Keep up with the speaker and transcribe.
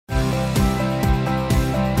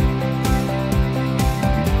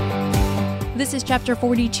This is Chapter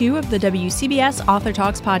 42 of the WCBS Author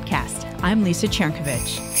Talks podcast. I'm Lisa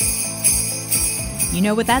Chernkovich. You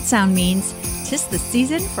know what that sound means. 'Tis the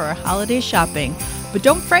season for holiday shopping. But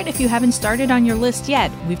don't fret if you haven't started on your list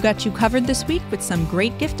yet. We've got you covered this week with some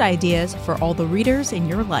great gift ideas for all the readers in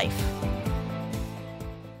your life.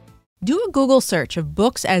 Do a Google search of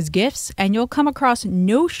books as gifts, and you'll come across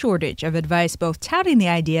no shortage of advice both touting the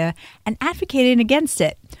idea and advocating against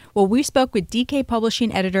it. Well, we spoke with DK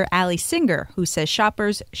Publishing editor Ali Singer, who says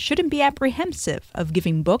shoppers shouldn't be apprehensive of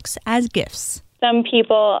giving books as gifts. Some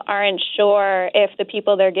people aren't sure if the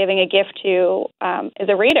people they're giving a gift to is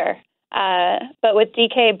a reader. But with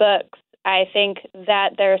DK Books, I think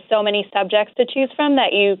that there are so many subjects to choose from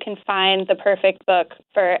that you can find the perfect book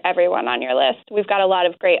for everyone on your list. We've got a lot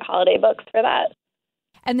of great holiday books for that.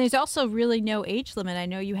 And there's also really no age limit. I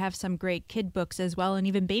know you have some great kid books as well, and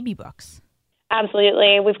even baby books.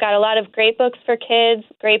 Absolutely. We've got a lot of great books for kids,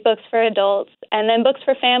 great books for adults, and then books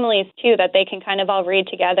for families, too, that they can kind of all read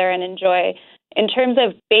together and enjoy. In terms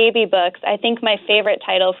of baby books, I think my favorite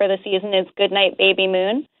title for the season is Goodnight Baby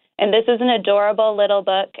Moon. And this is an adorable little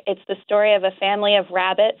book. It's the story of a family of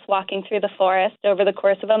rabbits walking through the forest over the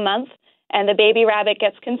course of a month. And the baby rabbit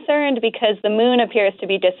gets concerned because the moon appears to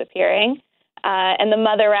be disappearing. And the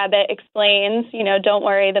mother rabbit explains, don't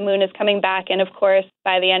worry, the moon is coming back. And of course,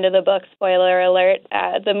 by the end of the book, spoiler alert,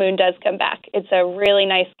 the moon does come back. It's a really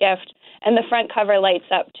nice gift. And the front cover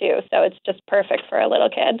lights up, too. So it's just perfect for a little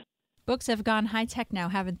kid. Books have gone high-tech now,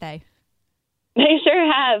 haven't they? They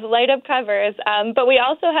sure have, light-up covers. But we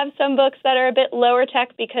also have some books that are a bit lower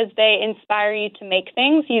tech because they inspire you to make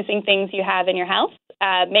things using things you have in your house.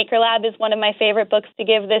 Maker Lab is one of my favorite books to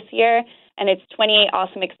give this year, and it's 28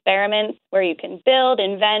 awesome experiments where you can build,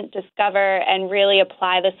 invent, discover, and really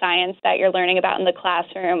apply the science that you're learning about in the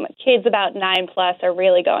classroom. Kids about 9+ are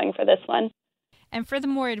really going for this one. And for the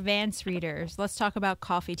more advanced readers, let's talk about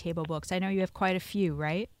coffee table books. I know you have quite a few,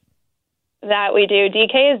 right? That we do.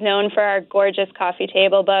 DK is known for our gorgeous coffee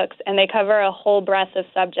table books, and they cover a whole breadth of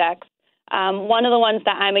subjects. One of the ones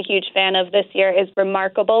that I'm a huge fan of this year is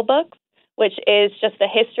Remarkable Books, which is just the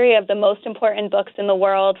history of the most important books in the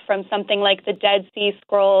world, from something like the Dead Sea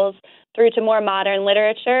Scrolls through to more modern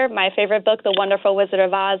literature. My favorite book, The Wonderful Wizard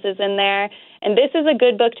of Oz, is in there. And this is a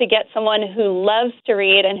good book to get someone who loves to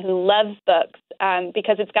read and who loves books,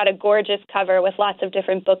 because it's got a gorgeous cover with lots of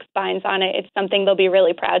different book spines on it. It's something they'll be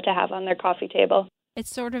really proud to have on their coffee table. It's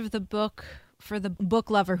sort of the book for the book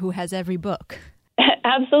lover who has every book.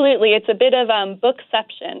 Absolutely. It's a bit of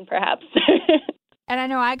bookception, perhaps. And I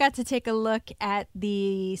know I got to take a look at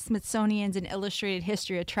the Smithsonian's An Illustrated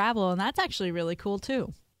History of Travel, and that's actually really cool,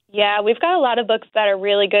 too. Yeah, we've got a lot of books that are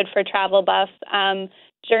really good for travel buffs.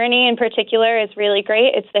 Journey in particular is really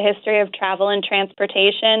great. It's the history of travel and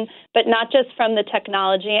transportation, but not just from the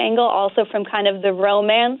technology angle, also from kind of the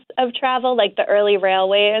romance of travel, like the early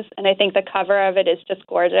railways. And I think the cover of it is just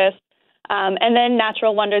gorgeous. And then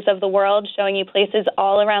Natural Wonders of the World, showing you places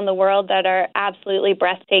all around the world that are absolutely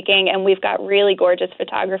breathtaking. And we've got really gorgeous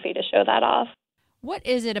photography to show that off. What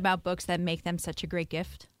is it about books that make them such a great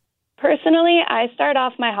gift? Personally, I start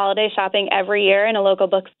off my holiday shopping every year in a local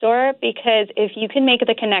bookstore because if you can make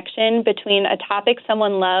the connection between a topic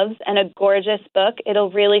someone loves and a gorgeous book, it'll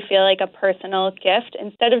really feel like a personal gift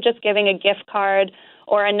instead of just giving a gift card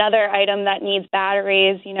or another item that needs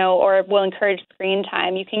batteries, or will encourage screen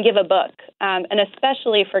time. You can give a book. And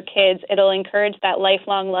especially for kids, it'll encourage that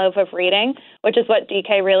lifelong love of reading, which is what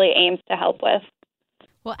DK really aims to help with.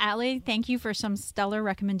 Well, Ali, thank you for some stellar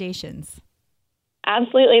recommendations.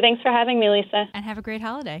 Absolutely. Thanks for having me, Lisa. And have a great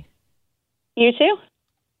holiday. You too.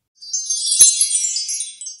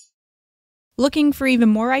 Looking for even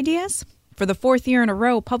more ideas? For the 4th year in a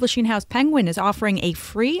row, publishing house Penguin is offering a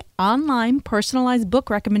free online personalized book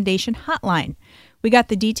recommendation hotline. We got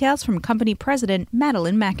the details from company president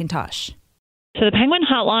Madeline McIntosh. So the Penguin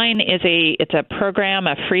Hotline it's a program,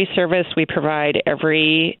 a free service we provide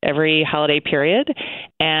every holiday period,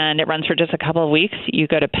 and it runs for just a couple of weeks. You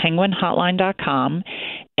go to penguinhotline.com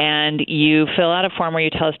and you fill out a form where you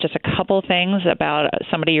tell us just a couple of things about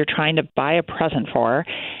somebody you're trying to buy a present for,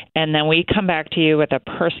 and then we come back to you with a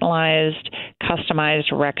personalized,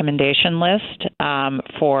 customized recommendation list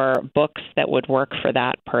for books that would work for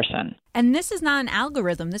that person. And this is not an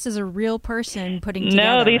algorithm. This is a real person putting together.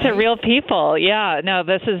 No, these right? are real people. Yeah, no,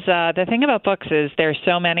 this is the thing about books is there's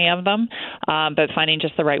so many of them, but finding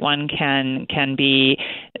just the right one can be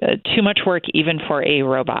too much work even for a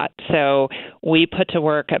robot. So we put to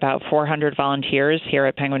work about 400 volunteers here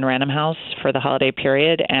at Penguin Random House for the holiday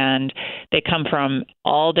period, and they come from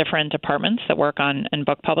all different departments that work in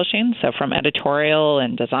book publishing. So from editorial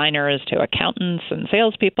and designers to accountants and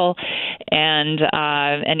salespeople, and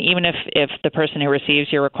even if the person who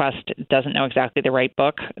receives your request doesn't know exactly the right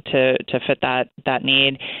book to fit that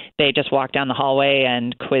need, they just walk down the hallway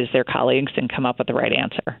and quiz their colleagues and come up with the right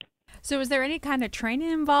answer. So is there any kind of training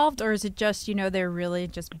involved, or is it just, they're really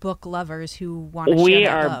just book lovers who want to share We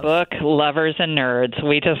that are love? book lovers and nerds.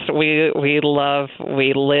 We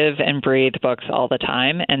live and breathe books all the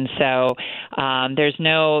time. And so there's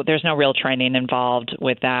no real training involved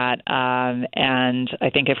with that. And I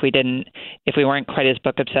think if we weren't quite as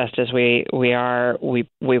book obsessed as we are, we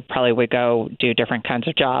probably would go do different kinds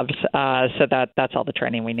of jobs. So that's all the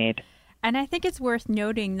training we need. And I think it's worth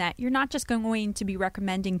noting that you're not just going to be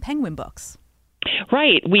recommending Penguin books.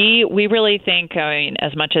 Right. We really think,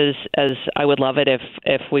 as much as I would love it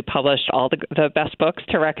if we published all the best books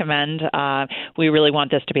to recommend, we really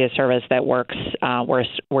want this to be a service that works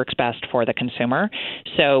best for the consumer.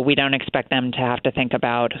 So we don't expect them to have to think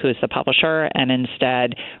about who's the publisher, and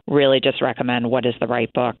instead really just recommend what is the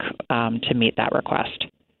right book to meet that request.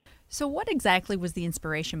 So what exactly was the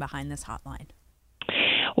inspiration behind this hotline?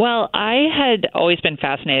 Well, I had always been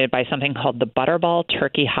fascinated by something called the Butterball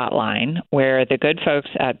Turkey Hotline, where the good folks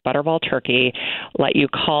at Butterball Turkey let you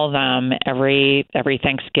call them every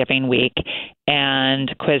Thanksgiving week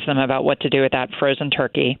and quiz them about what to do with that frozen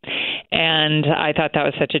turkey. And I thought that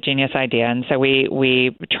was such a genius idea. And so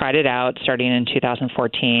we tried it out starting in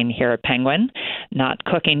 2014 here at Penguin, not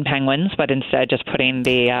cooking penguins, but instead just putting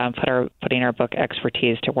our book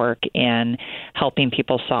expertise to work in helping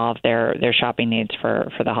people solve their shopping needs for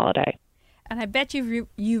the holiday. And I bet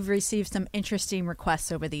you've received some interesting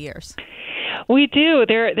requests over the years. We do.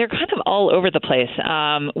 They're kind of all over the place.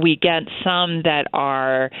 We get some that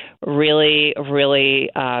are really, really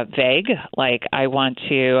vague. Like I want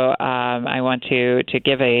to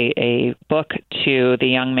give a book to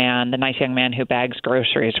the nice young man who bags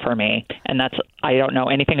groceries for me, and I don't know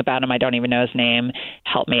anything about him. I don't even know his name.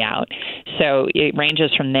 Help me out. So it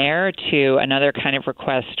ranges from there to another kind of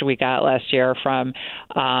request we got last year from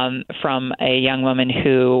a young woman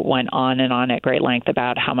who went on and on at great length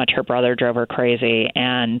about how much her brother drove her crazy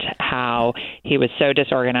and how he was so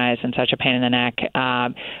disorganized and such a pain in the neck.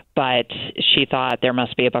 But she thought there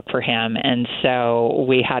must be a book for him. And so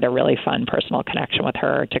we had a really fun personal connection with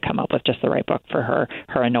her to come up with just the right book for her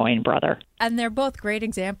annoying brother. And they're both great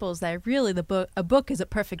examples that really a book is a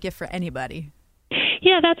perfect gift for anybody.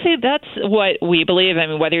 Yeah, that's what we believe. I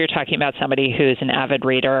mean, whether you're talking about somebody who's an avid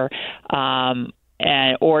reader,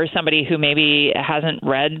 or somebody who maybe hasn't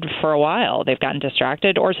read for a while, they've gotten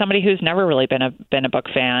distracted, or somebody who's never really been a book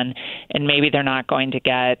fan, and maybe they're not going to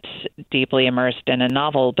get deeply immersed in a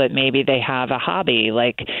novel, but maybe they have a hobby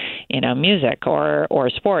like, music or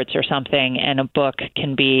sports or something, and a book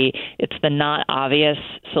it's the not obvious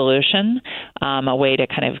solution, a way to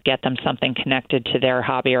kind of get them something connected to their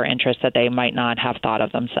hobby or interest that they might not have thought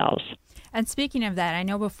of themselves. And speaking of that, I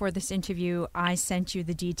know before this interview, I sent you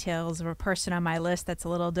the details of a person on my list that's a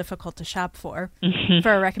little difficult to shop for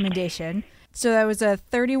a recommendation. So that was a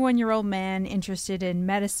 31-year-old man interested in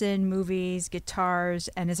medicine, movies, guitars,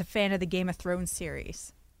 and is a fan of the Game of Thrones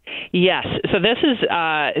series. Yes. So this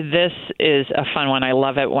is a fun one. I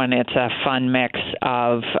love it when it's a fun mix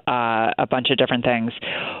of a bunch of different things.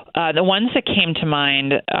 The ones that came to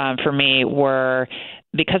mind for me were,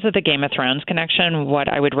 because of the Game of Thrones connection, what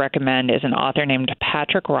I would recommend is an author named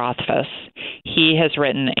Patrick Rothfuss. He has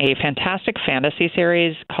written a fantastic fantasy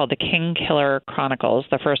series called The Kingkiller Chronicles.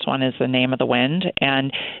 The first one is The Name of the Wind.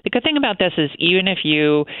 And the good thing about this is even if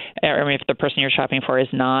if the person you're shopping for is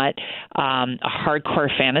not a hardcore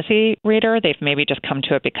fantasy reader, they've maybe just come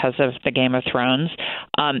to it because of the Game of Thrones,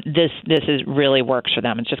 this really works for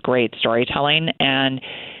them. It's just great storytelling. And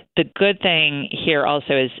the good thing here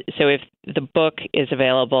also is, so if the book is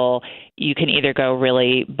available, you can either go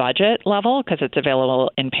really budget level because it's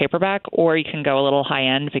available in paperback, or you can go a little high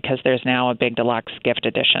end because there's now a big deluxe gift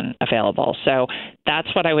edition available. So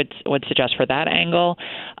that's what I would suggest for that angle.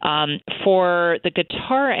 For the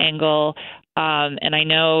guitar angle, And I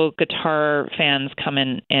know guitar fans come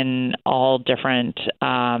in all different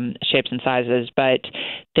shapes and sizes, but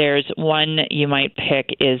there's one you might pick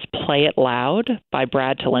is Play It Loud by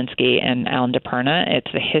Brad Talinsky and Alan DePerna.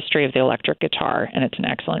 It's the history of the electric guitar, and it's an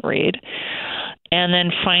excellent read. And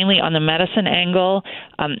then finally, on the medicine angle,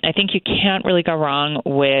 I think you can't really go wrong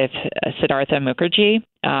with Siddhartha Mukherjee.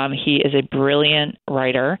 He is a brilliant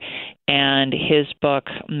writer, and his book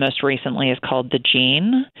most recently is called The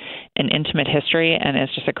Gene, An Intimate History, and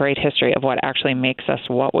it's just a great history of what actually makes us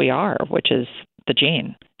what we are, which is the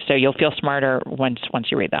gene. So you'll feel smarter once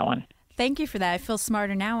you read that one. Thank you for that. I feel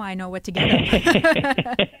smarter now. I know what to get.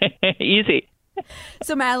 Easy.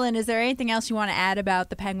 So, Madeline, is there anything else you want to add about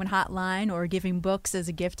the Penguin Hotline or giving books as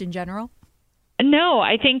a gift in general? No,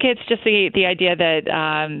 I think it's just the idea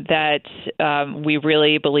that we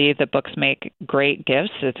really believe that books make great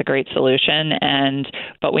gifts. It's a great solution,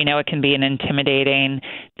 but we know it can be an intimidating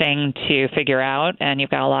thing to figure out, and you've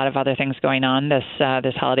got a lot of other things going on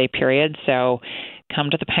this holiday period. So come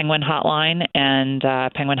to the Penguin Hotline and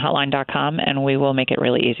penguinhotline.com, and we will make it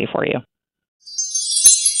really easy for you.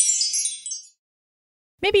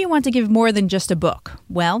 Maybe you want to give more than just a book.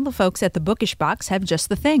 Well, the folks at the Bookish Box have just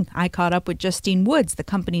the thing. I caught up with Justine Woods, the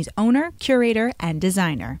company's owner, curator, and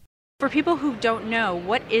designer. For people who don't know,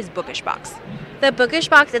 what is Bookish Box? The Bookish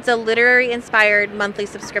Box, it's a literary-inspired monthly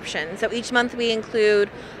subscription. So each month we include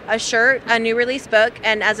a shirt, a new release book,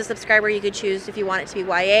 and as a subscriber you could choose if you want it to be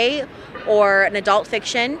YA or an adult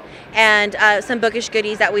fiction, and some bookish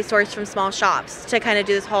goodies that we source from small shops to kind of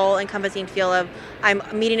do this whole encompassing feel of I'm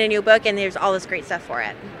meeting a new book and there's all this great stuff for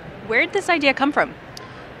it. Where did this idea come from?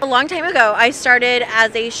 A long time ago, I started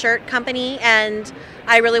as a shirt company, and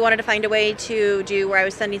I really wanted to find a way to do where I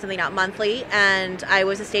was sending something out monthly, and I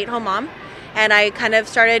was a stay-at-home mom, and I kind of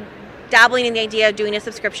started dabbling in the idea of doing a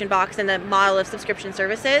subscription box and the model of subscription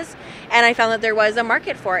services, and I found that there was a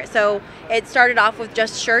market for it. So it started off with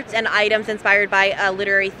just shirts and items inspired by a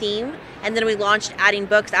literary theme, and then we launched adding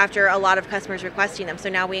books after a lot of customers requesting them, so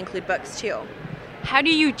now we include books too. How do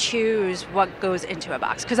you choose what goes into a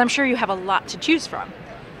box? Because I'm sure you have a lot to choose from.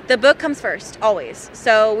 The book comes first, always.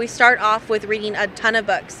 So we start off with reading a ton of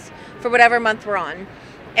books for whatever month we're on.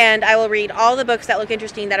 And I will read all the books that look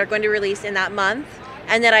interesting that are going to release in that month.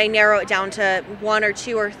 And then I narrow it down to 1 or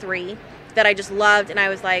 2 or 3 that I just loved. And I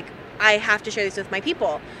was like, I have to share these with my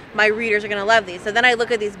people. My readers are going to love these. So then I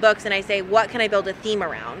look at these books and I say, what can I build a theme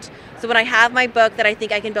around? So when I have my book that I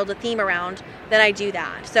think I can build a theme around, then I do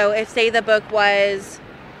that. So if, say, the book was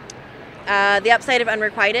The Upside of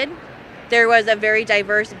Unrequited, there was a very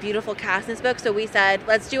diverse, beautiful cast in this book, so we said,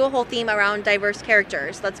 let's do a whole theme around diverse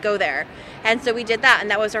characters. Let's go there. And so we did that, and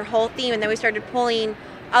that was our whole theme, and then we started pulling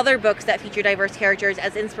other books that feature diverse characters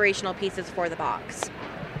as inspirational pieces for the box.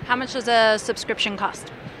 How much does a subscription cost?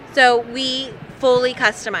 So we fully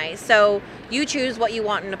customize. So you choose what you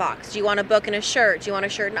want in a box. Do you want a book and a shirt? Do you want a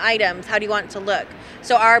shirt and items? How do you want it to look?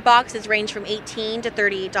 So our boxes range from $18 to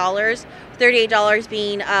 $38. $38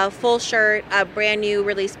 being a full shirt, a brand new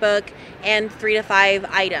release book, and 3 to 5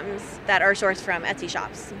 items that are sourced from Etsy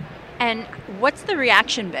shops. And what's the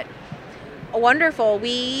reaction bit? Wonderful.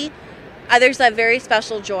 There's a very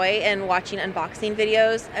special joy in watching unboxing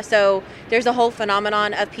videos. So there's a whole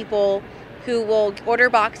phenomenon of people who will order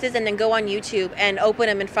boxes and then go on YouTube and open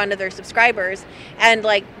them in front of their subscribers. And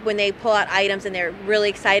like when they pull out items and they're really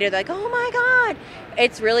excited, they're like, oh my God,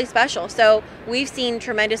 it's really special. So we've seen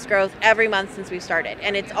tremendous growth every month since we've started.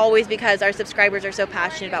 And it's always because our subscribers are so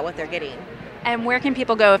passionate about what they're getting. And where can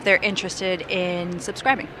people go if they're interested in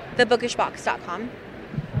subscribing? TheBookishBox.com.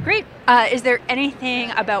 Great. Is there anything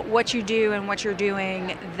about what you do and what you're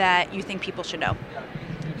doing that you think people should know?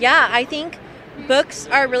 Yeah, I think books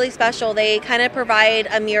are really special. They kind of provide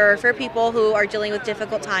a mirror for people who are dealing with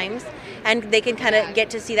difficult times, and they can kind of get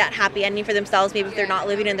to see that happy ending for themselves, maybe if they're not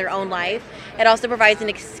living in their own life. It also provides an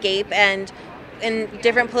escape, and in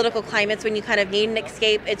different political climates when you kind of need an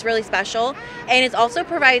escape, it's really special. And it also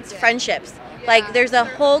provides friendships. Like there's a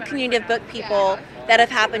whole community of book people that have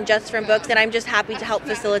happened just from books, and I'm just happy to help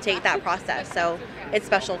facilitate that process. So it's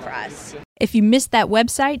special for us. If you missed that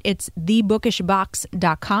website, it's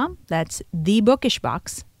thebookishbox.com. That's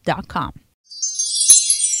thebookishbox.com.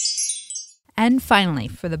 And finally,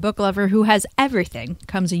 for the book lover who has everything,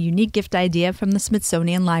 comes a unique gift idea from the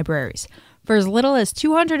Smithsonian Libraries. For as little as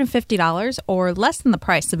 $250 or less than the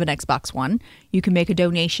price of an Xbox One, you can make a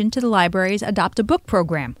donation to the library's Adopt a Book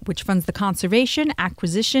program, which funds the conservation,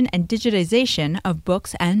 acquisition, and digitization of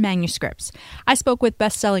books and manuscripts. I spoke with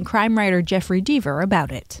best-selling crime writer Jeffrey Deaver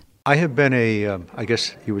about it. I have been I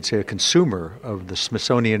guess you would say, a consumer of the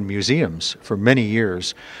Smithsonian museums for many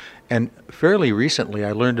years. And fairly recently,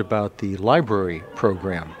 I learned about the library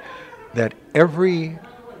program, that every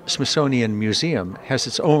Smithsonian museum has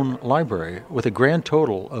its own library with a grand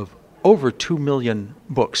total of over 2 million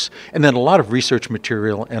books, and then a lot of research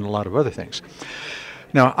material and a lot of other things.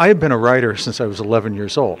 Now, I have been a writer since I was 11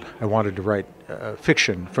 years old. I wanted to write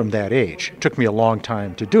fiction from that age. It took me a long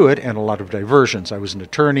time to do it and a lot of diversions. I was an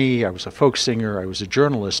attorney, I was a folk singer, I was a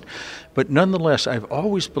journalist, but nonetheless, I've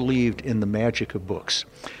always believed in the magic of books.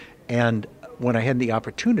 And when I had the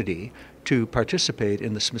opportunity to participate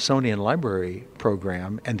in the Smithsonian Library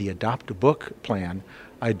program and the Adopt a Book plan,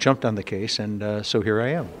 I jumped on the case, and so here I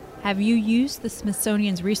am. Have you used the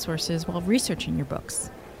Smithsonian's resources while researching your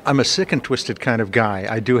books? I'm a sick and twisted kind of guy,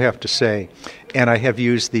 I do have to say. And I have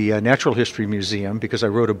used the Natural History Museum because I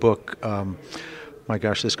wrote a book, my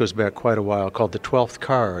gosh, this goes back quite a while, called The 12th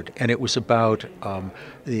Card. And it was about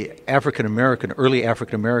the early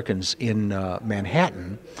African Americans in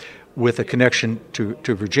Manhattan with a connection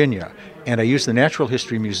to Virginia. And I used the Natural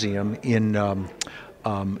History Museum in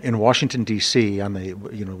Washington, D.C., on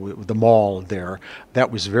the mall there. That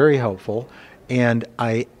was very helpful. And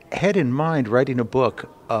I had in mind writing a book,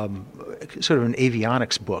 sort of an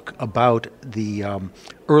avionics book, about the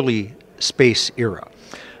early space era.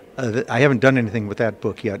 I haven't done anything with that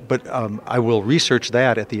book yet, but I will research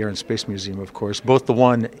that at the Air and Space Museum, of course, both the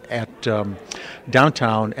one at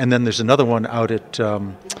downtown and then there's another one out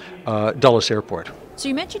at Dulles Airport. So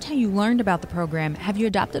you mentioned how you learned about the program. Have you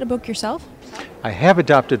adopted a book yourself? I have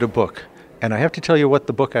adopted a book, and I have to tell you what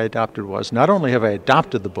the book I adopted was. Not only have I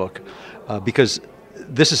adopted the book, because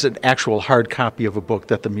this is an actual hard copy of a book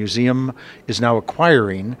that the museum is now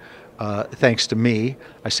acquiring, thanks to me,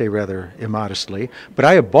 I say rather immodestly, but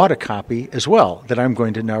I have bought a copy as well that I'm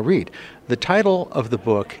going to now read. The title of the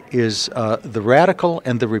book is The Radical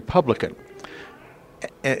and the Republican,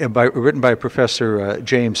 written by Professor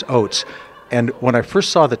James Oates. And when I first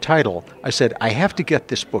saw the title, I said, I have to get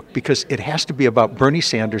this book because it has to be about Bernie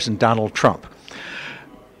Sanders and Donald Trump.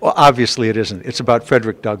 Well, obviously it isn't. It's about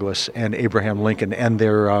Frederick Douglass and Abraham Lincoln and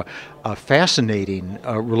their fascinating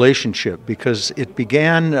relationship, because it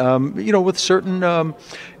began, with certain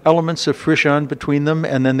elements of frisson between them,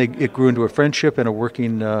 and then it grew into a friendship and a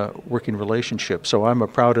working relationship. So I'm a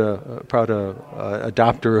proud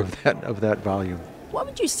adopter of that volume. What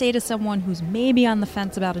would you say to someone who's maybe on the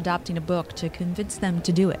fence about adopting a book to convince them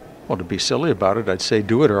to do it? Well, to be silly about it, I'd say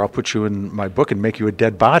do it, or I'll put you in my book and make you a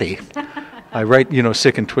dead body. I write,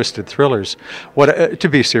 sick and twisted thrillers. To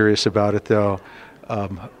be serious about it, though,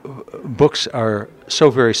 books are so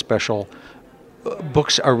very special.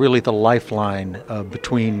 Books are really the lifeline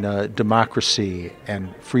between democracy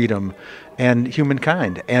and freedom and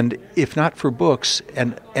humankind. And if not for books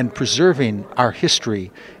and preserving our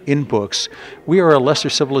history in books, we are a lesser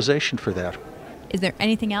civilization for that. Is there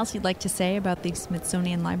anything else you'd like to say about the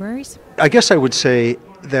Smithsonian libraries? I guess I would say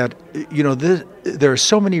that, there are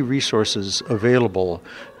so many resources available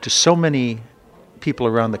to so many people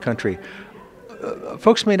around the country.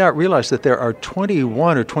 Folks may not realize that there are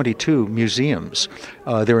 21 or 22 museums.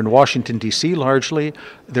 They're in Washington, D.C. largely.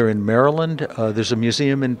 They're in Maryland. There's a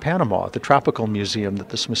museum in Panama, the Tropical Museum that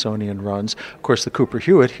the Smithsonian runs. Of course, the Cooper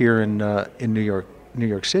Hewitt here in New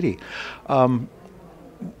York City.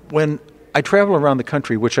 When I travel around the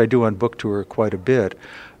country, which I do on book tour quite a bit,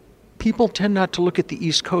 people tend not to look at the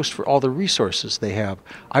East Coast for all the resources they have.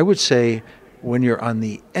 I would say when you're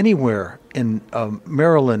anywhere in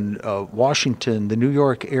Maryland, Washington, the New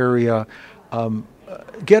York area,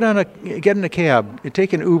 get in a cab,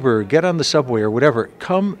 take an Uber, get on the subway or whatever.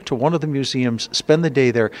 Come to one of the museums, spend the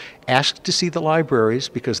day there, ask to see the libraries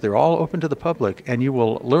because they're all open to the public, and you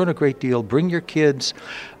will learn a great deal. Bring your kids,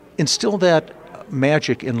 instill that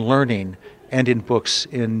magic in learning and in books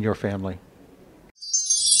in your family.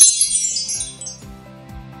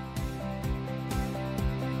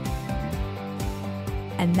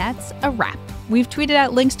 And that's a wrap. We've tweeted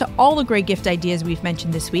out links to all the great gift ideas we've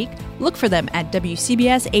mentioned this week. Look for them at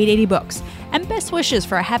WCBS 880 Books. And best wishes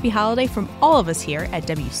for a happy holiday from all of us here at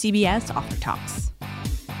WCBS Author Talks.